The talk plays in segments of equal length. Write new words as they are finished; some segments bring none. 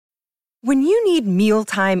When you need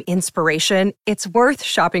mealtime inspiration, it's worth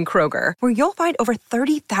shopping Kroger, where you'll find over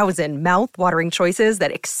 30,000 mouth-watering choices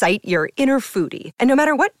that excite your inner foodie. And no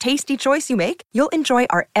matter what tasty choice you make, you'll enjoy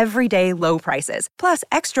our everyday low prices, plus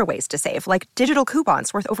extra ways to save, like digital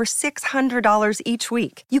coupons worth over $600 each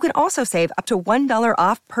week. You can also save up to $1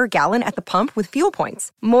 off per gallon at the pump with fuel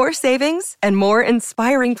points. More savings and more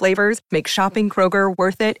inspiring flavors make shopping Kroger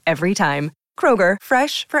worth it every time. Kroger,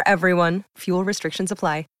 fresh for everyone. Fuel restrictions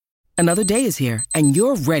apply. Another day is here, and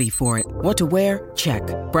you're ready for it. What to wear? Check.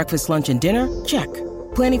 Breakfast, lunch, and dinner? Check.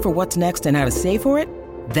 Planning for what's next and how to save for it?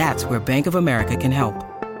 That's where Bank of America can help.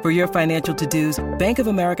 For your financial to-dos, Bank of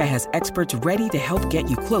America has experts ready to help get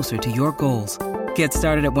you closer to your goals. Get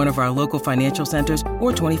started at one of our local financial centers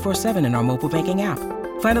or 24/7 in our mobile banking app.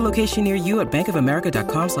 Find a location near you at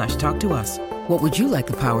bankofamerica.com/talktous. What would you like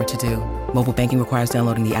the power to do? Mobile banking requires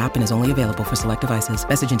downloading the app and is only available for select devices.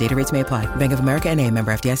 Message and data rates may apply. Bank of America N.A.,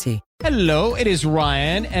 member FDIC. Hello, it is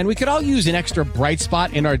Ryan, and we could all use an extra bright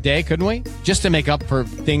spot in our day, couldn't we? Just to make up for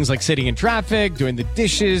things like sitting in traffic, doing the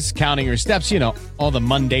dishes, counting your steps, all the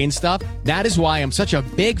mundane stuff. That is why I'm such a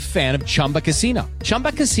big fan of Chumba Casino.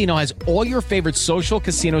 Chumba Casino has all your favorite social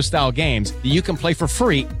casino-style games that you can play for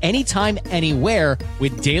free anytime, anywhere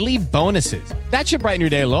with daily bonuses. That should brighten your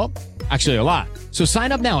day a little. Actually, a lot. So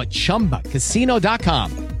sign up now at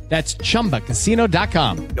ChumbaCasino.com. That's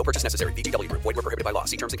ChumbaCasino.com. No purchase necessary. VGW Group. Void where prohibited by law.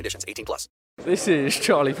 See terms and conditions. 18+. This is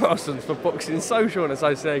Charlie Parsons for Boxing Social in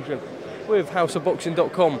association with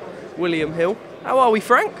houseofboxing.com. William Hill. How are we,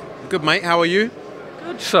 Frank? Good, mate. How are you?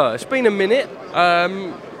 Good, sir. It's been a minute. I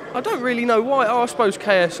don't really know why. I suppose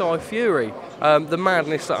KSI Fury, the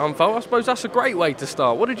madness that unfolded, I suppose that's a great way to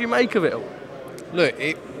start. What did you make of it all? Look,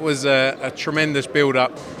 it was a tremendous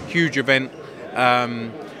build-up, huge event.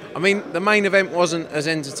 The main event wasn't as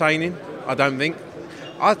entertaining, I don't think.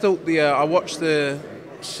 I thought I watched the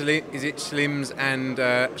Slims and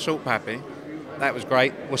Salt Pappy. That was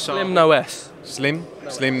great. Wasabi. Slim no S. Slim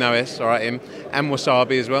no S, all right, him. And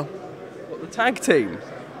Wasabi as well. What, the tag team?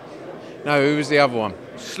 No, who was the other one?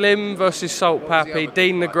 Slim versus Salt Pappy,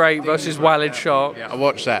 Dean the Great versus Walid Shark. Yeah, I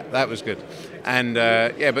watched that. That was good. And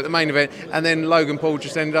but the main event, and then Logan Paul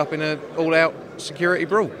just ended up in an all-out security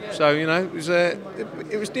brawl. So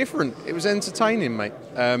it was different. It was entertaining, mate.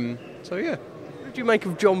 What did you make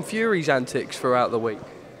of John Fury's antics throughout the week?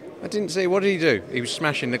 I didn't see. What did he do? He was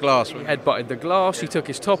smashing the glass. He headbutted the glass. He took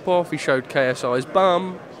his top off. He showed KSI's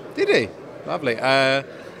bum. Did he? Lovely.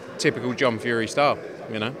 Typical John Fury style.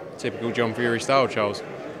 Typical John Fury style, Charles.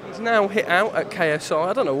 He's now hit out at KSI.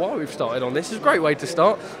 I don't know why we've started on this. It's a great way to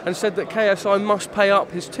start. And said that KSI must pay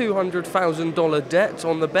up his $200,000 debt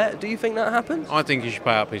on the bet. Do you think that happens? I think he should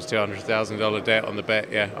pay up his $200,000 debt on the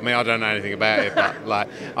bet, yeah. I mean, I don't know anything about it, but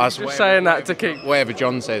I was just saying that to keep... Whatever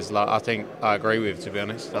John says, I think I agree with, to be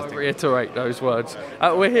honest. I'll reiterate those words.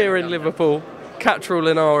 We're here in Liverpool. Catrell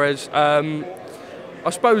Linares. I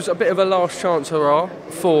suppose a bit of a last chance hurrah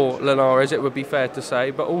for Linares, it would be fair to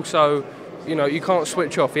say, but also... you can't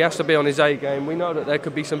switch off. He has to be on his A game. We know that there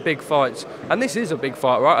could be some big fights. And this is a big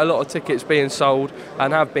fight, right? A lot of tickets being sold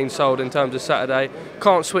and have been sold in terms of Saturday.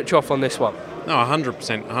 Can't switch off on this one. No,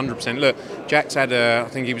 100%. Look, Jack's had, I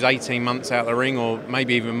think he was 18 months out of the ring, or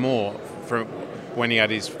maybe even more, from when he had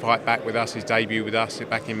his fight back with us, his debut with us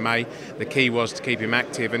back in May. The key was to keep him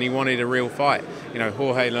active, and he wanted a real fight.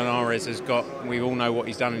 Jorge Linares we all know what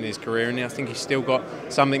he's done in his career, and I think he's still got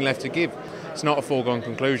something left to give. It's not a foregone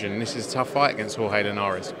conclusion. This is a tough fight against Jorge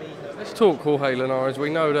Linares. Let's talk Jorge Linares. We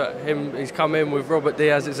know that he's come in with Robert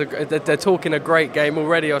Diaz. They're talking a great game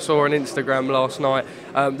already. I saw on Instagram last night.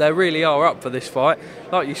 They really are up for this fight.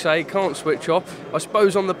 Like you say, can't switch off. I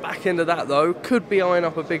suppose on the back end of that, though, could be eyeing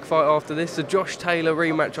up a big fight after this. The Josh Taylor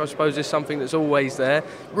rematch, I suppose, is something that's always there.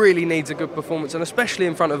 Really needs a good performance, and especially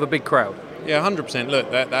in front of a big crowd. Yeah, 100%.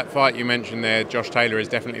 Look, that fight you mentioned there, Josh Taylor, is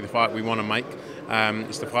definitely the fight we want to make.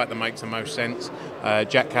 It's the fight that makes the most sense.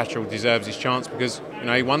 Jack Catrell deserves his chance because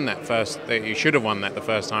he won that first. He should have won that the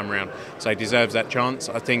first time round, so he deserves that chance.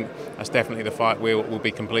 I think that's definitely the fight we'll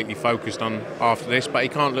be completely focused on after this. But he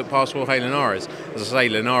can't look past Jorge Linares. As I say,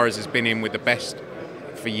 Linares has been in with the best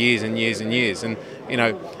for years and years and years. And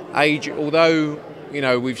age, although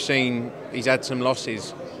we've seen he's had some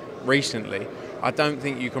losses recently, I don't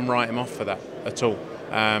think you can write him off for that at all.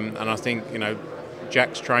 And I think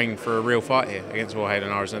Jack's trained for a real fight here against Jorge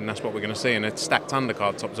Linares, and that's what we're going to see, and a stacked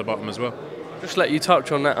undercard top to bottom as well. Just let you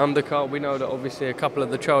touch on that undercard. We know that obviously a couple of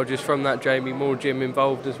the charges from that Jamie Moore gym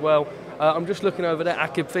involved as well. I'm just looking over there.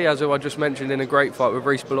 Akib Fiaz, who I just mentioned, in a great fight with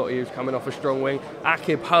Reece Bellotti, who's coming off a strong wing.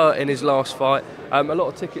 Akib hurt in his last fight. A lot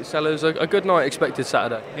of ticket sellers. A good night expected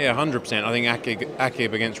Saturday. Yeah, 100%. I think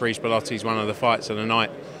Akib against Reece Bellotti is one of the fights of the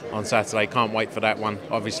night. on Saturday. Can't wait for that one,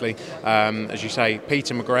 obviously. As you say,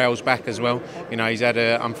 Peter McGrail's back as well. You know, he's had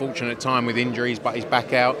an unfortunate time with injuries, but he's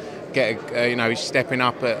back out. He's stepping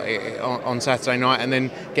up on Saturday night and then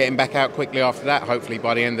getting back out quickly after that, hopefully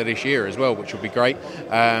by the end of this year as well, which will be great.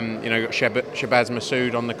 Got Shabazz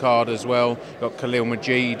Masood on the card as well. Got Khalil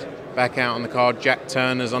Majid back out on the card. Jack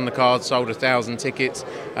Turner's on the card, sold 1,000 tickets.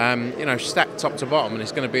 Stacked top to bottom, and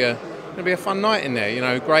it's going to be a fun night in there. You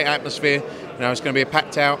know, great atmosphere. You know, it's going to be a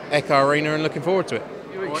packed out Echo Arena, and looking forward to it.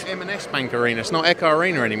 Or M&S Bank Arena. It's not Echo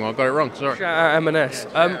Arena anymore. I got it wrong. Sorry. Shout out M&S.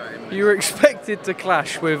 You were expected to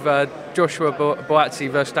clash with Joshua Buatsi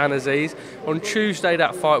versus Azeez. On Tuesday,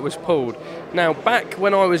 that fight was pulled. Now, back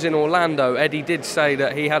when I was in Orlando, Eddie did say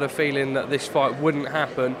that he had a feeling that this fight wouldn't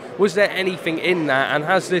happen. Was there anything in that, and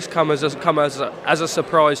has this come as a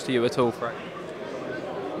surprise to you at all, Frank?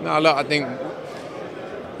 No, look, I think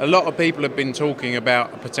a lot of people have been talking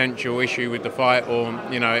about a potential issue with the fight, or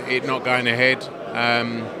it not going ahead.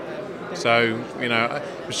 It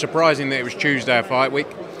was surprising that it was Tuesday of fight week.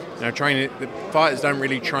 The fighters don't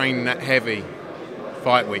really train that heavy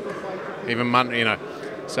fight week, even Monday.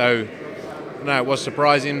 So it was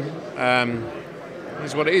surprising.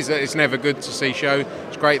 It's what it is. It's never good to see show.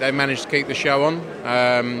 It's great they managed to keep the show on,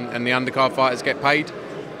 and the undercard fighters get paid.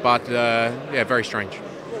 But very strange.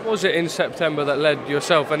 What was it in September that led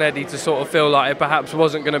yourself and Eddie to sort of feel like it perhaps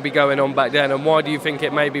wasn't going to be going on back then, and why do you think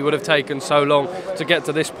it maybe would have taken so long to get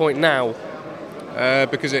to this point now?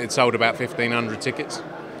 Because it had sold about 1,500 tickets,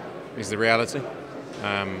 is the reality.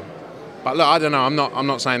 But look, I don't know. I'm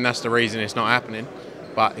not saying that's the reason it's not happening,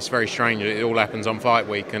 but it's very strange. It all happens on fight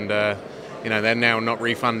week, and they're now not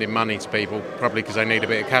refunding money to people, probably because they need a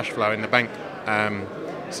bit of cash flow in the bank. I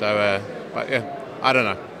don't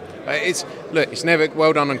know. It's never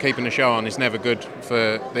well done on keeping the show on. It's never good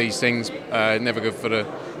for these things. Never good for the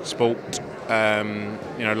sport.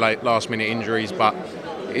 Late last-minute injuries, but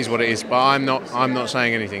it is what it is. But I'm not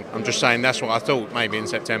saying anything. I'm just saying that's what I thought maybe in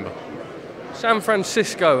September. San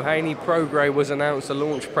Francisco, Haney Prograis was announced, a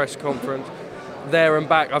launch press conference there and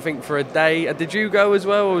back. I think for a day. Did you go as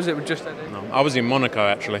well, or was it just? No, I was in Monaco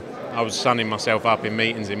actually. I was sunning myself up in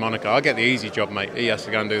meetings in Monaco. I get the easy job, mate. He has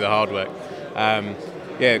to go and do the hard work.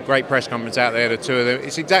 Great press conference out there, the two of them.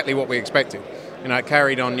 It's exactly what we expected. It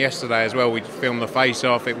carried on yesterday as well. We filmed the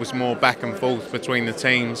face-off. It was more back and forth between the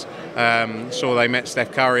teams. Saw they met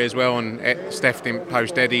Steph Curry as well, and Steph didn't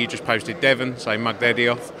post Eddie, he just posted Devon, so he mugged Eddie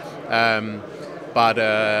off.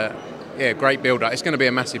 Great build-up. It's going to be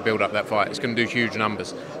a massive build-up, that fight. It's going to do huge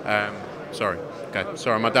numbers. Sorry,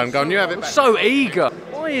 am I done? Go on, you have it back. So eager.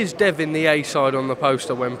 Why is Devon the A-side on the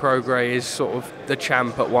poster when Prograis is sort of the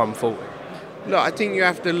champ at 140? Look, I think you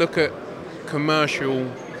have to look at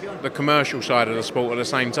the commercial side of the sport at the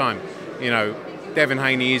same time. Devin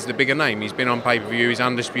Haney is the bigger name. He's been on pay-per-view. He's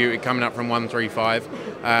undisputed, coming up from 135.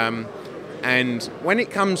 And when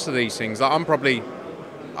it comes to these things, I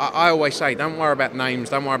always say, don't worry about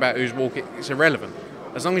names. Don't worry about who's walking. It's irrelevant.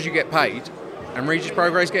 As long as you get paid, and Regis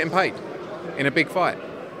Prograis is getting paid in a big fight.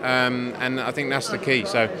 And I think that's the key.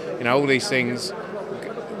 So, all these things.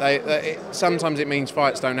 Sometimes it means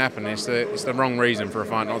fights don't happen. It's the wrong reason for a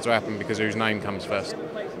fight not to happen because whose name comes first.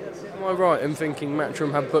 Am I right in thinking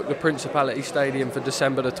Matchroom have booked the Principality Stadium for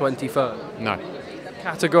December the 23rd? No.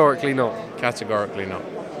 Categorically not? Categorically not.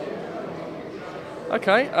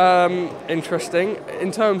 Okay, interesting.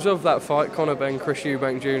 In terms of that fight, Conor Benn, Chris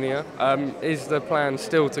Eubank Jr., is the plan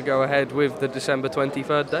still to go ahead with the December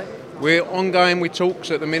 23rd date? We're ongoing with talks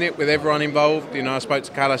at the minute with everyone involved. I spoke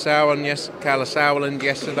to Kalle Sauerland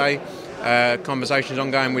yesterday. Conversations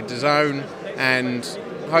ongoing with DAZN, and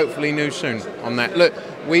hopefully news soon on that. Look,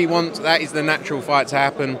 that is the natural fight to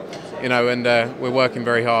happen, and we're working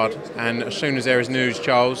very hard. And as soon as there is news,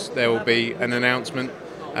 Charles, there will be an announcement.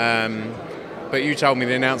 But you told me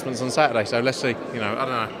the announcement's on Saturday, so let's see. I don't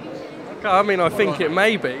know. Okay, I think it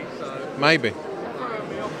may be. So. Maybe.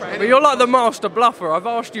 But you're like the master bluffer. I've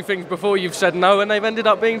asked you things before you've said no, and they've ended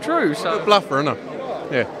up being true. So. Good bluffer, isn't I?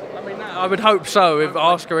 Yeah. I would hope so, if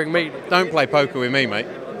asking me. Don't play poker with me, mate.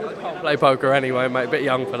 I can't play poker anyway, mate. A bit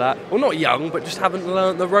young for that. Well, not young, but just haven't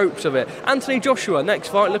learnt the ropes of it. Anthony Joshua, next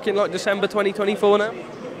fight looking like December 2024 now?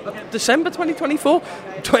 December 2024?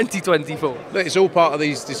 2024. Look, it's all part of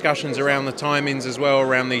these discussions around the timings as well,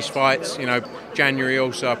 around these fights. January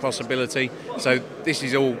also a possibility. So this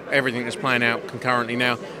is everything that's playing out concurrently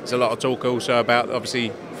now. There's a lot of talk also about,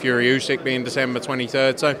 obviously, Fury Usyk being December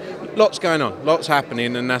 23rd. So lots going on, lots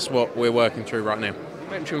happening, and that's what we're working through right now.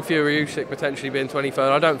 Mentioned Fury Usyk potentially being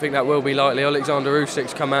 23rd. I don't think that will be likely. Alexander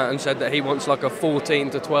Usyk's come out and said that he wants like a 14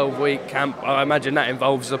 to 12 week camp. I imagine that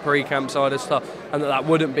involves the pre-camp side of stuff, and that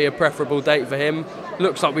wouldn't be a preferable date for him.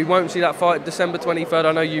 Looks like we won't see that fight December 23rd.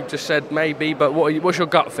 I know you've just said maybe, but what's your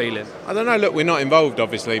gut feeling? I don't know. Look, we're not involved,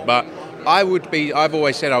 obviously, but I've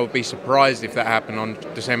always said I would be surprised if that happened on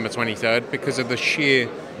December 23rd because of the sheer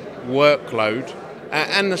workload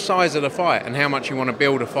and the size of the fight and how much you want to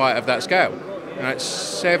build a fight of that scale. You know, it's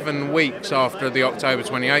 7 weeks after the October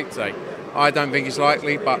 28th date. I don't think it's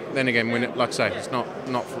likely, but then again, like I say, it's not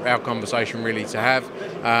for our conversation really to have.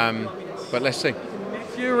 But let's see.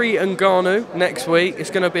 Fury and Ngannou next week. It's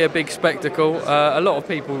going to be a big spectacle. A lot of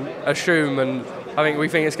people assume, and I think we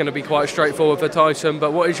think it's going to be quite straightforward for Tyson.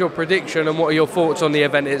 But what is your prediction and what are your thoughts on the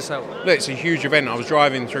event itself? Look, it's a huge event. I was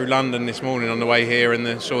driving through London this morning on the way here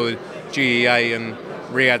and saw the GEA and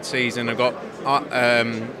Riyadh season. They've got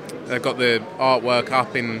the artwork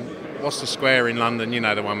up in, what's the square in London? You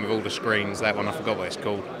know, the one with all the screens, that one, I forgot what it's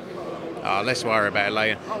called. Let's worry about it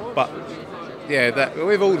later. But, yeah, that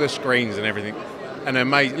with all the screens and everything. And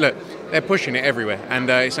amazing. Look, they're pushing it everywhere. And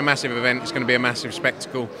it's a massive event. It's going to be a massive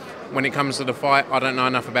spectacle. When it comes to the fight, I don't know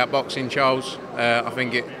enough about boxing, Charles. I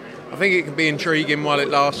think it can be intriguing while it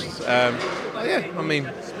lasts.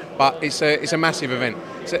 But it's a massive event.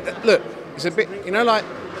 So, look, it's a bit, like,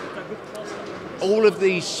 all of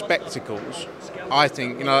these spectacles, I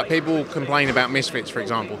think, like people complain about Misfits, for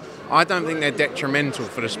example. I don't think they're detrimental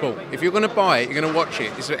for the sport. If you're going to buy it, you're going to watch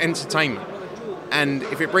it. It's entertainment. And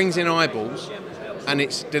if it brings in eyeballs and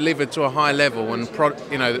it's delivered to a high level and,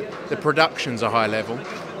 the production's a high level,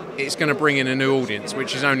 it's going to bring in a new audience,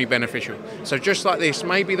 which is only beneficial. So just like this,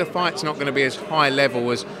 maybe the fight's not going to be as high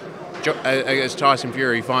level as Tyson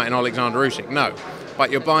Fury fighting Alexander Usyk. No.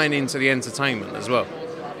 But you're buying into the entertainment as well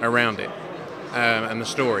around it. And the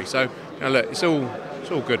story. So, look, it's all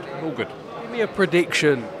good. All good. Give me a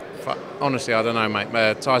prediction. Honestly, I don't know,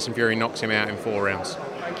 mate. Tyson Fury knocks him out in 4 rounds.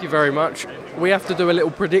 Thank you very much. We have to do a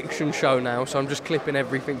little prediction show now, so I'm just clipping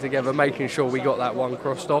everything together, making sure we got that one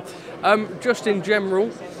crossed off. Just in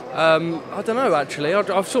general, I don't know, actually.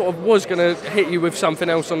 I sort of was going to hit you with something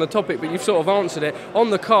else on the topic, but you've sort of answered it. On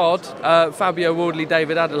the card, Fabio Wardley,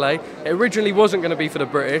 David Adelaide, it originally wasn't going to be for the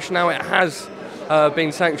British. Now it has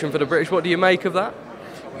been sanctioned for the British. What do you make of that?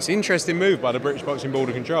 It's an interesting move by the British Boxing Board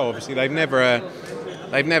of Control. Obviously, they've never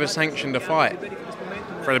sanctioned a fight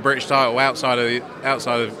for the British title outside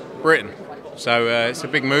of Britain. So it's a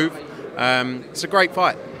big move. It's a great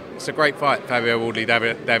fight. Fabio Wardley,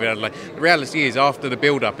 David Adelaide. The reality is, after the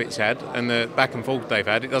build-up it's had and the back and forth they've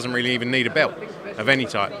had, it doesn't really even need a belt of any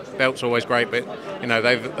type. Belt's always great, but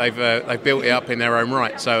they've built it up in their own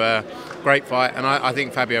right. So great fight, and I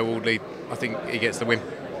think Fabio Wardley, I think he gets the win.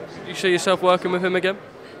 Do you see yourself working with him again?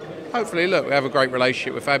 Hopefully. Look, we have a great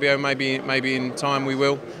relationship with Fabio. Maybe in time we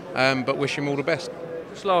will, but wish him all the best.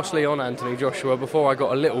 Just lastly on Anthony Joshua, before I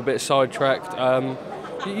got a little bit sidetracked,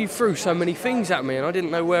 you threw so many things at me and I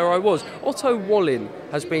didn't know where I was. Otto Wallin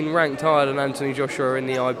has been ranked higher than Anthony Joshua in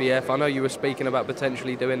the IBF. I know you were speaking about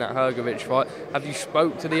potentially doing that Hrgovic fight. Have you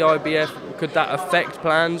spoke to the IBF? Could that affect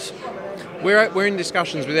plans? We're in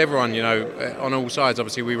discussions with everyone, on all sides.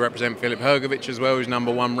 Obviously, we represent Filip Hrgovic as well, who's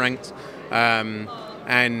number 1 ranked.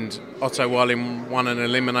 And Otto Wallin won an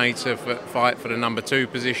eliminator fight for the number 2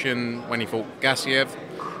 position when he fought Gassiev.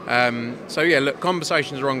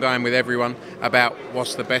 Conversations are ongoing with everyone about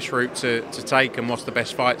what's the best route to take and what's the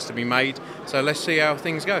best fights to be made. So let's see how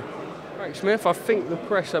things go. Frank Smith, I think the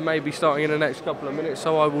presser may be starting in the next couple of minutes,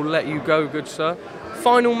 so I will let you go, good sir.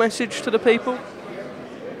 Final message to the people?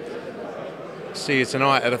 See you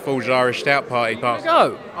tonight at the Forged Irish Stout Party.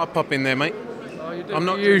 Go. I'll pop in there, mate.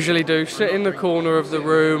 You usually do. Sit in the corner of the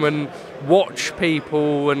room and watch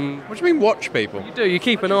people. And what do you mean, watch people? You do. You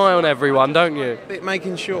keep an eye on everyone, don't you?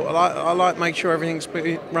 Making sure. I like make sure everything's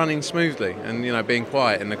running smoothly and being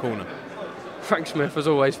quiet in the corner. Frank Smith, as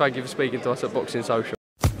always, thank you for speaking to us at Boxing Social.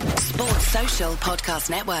 Sports Social Podcast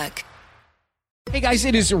Network. Hey guys,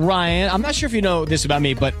 it is Ryan. I'm not sure if you know this about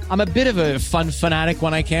me, but I'm a bit of a fun fanatic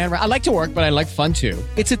when I can. I like to work, but I like fun too.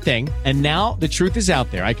 It's a thing. And now the truth is out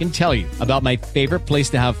there. I can tell you about my favorite place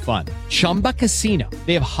to have fun. Chumba Casino.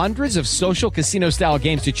 They have hundreds of social casino style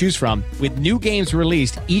games to choose from with new games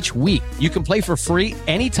released each week. You can play for free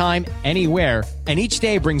anytime, anywhere. And each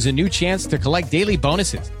day brings a new chance to collect daily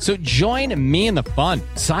bonuses. So join me in the fun.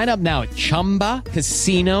 Sign up now at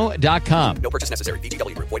ChumbaCasino.com. No purchase necessary.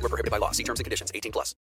 VGW Group. Void where prohibited by law. See terms and conditions. 18+.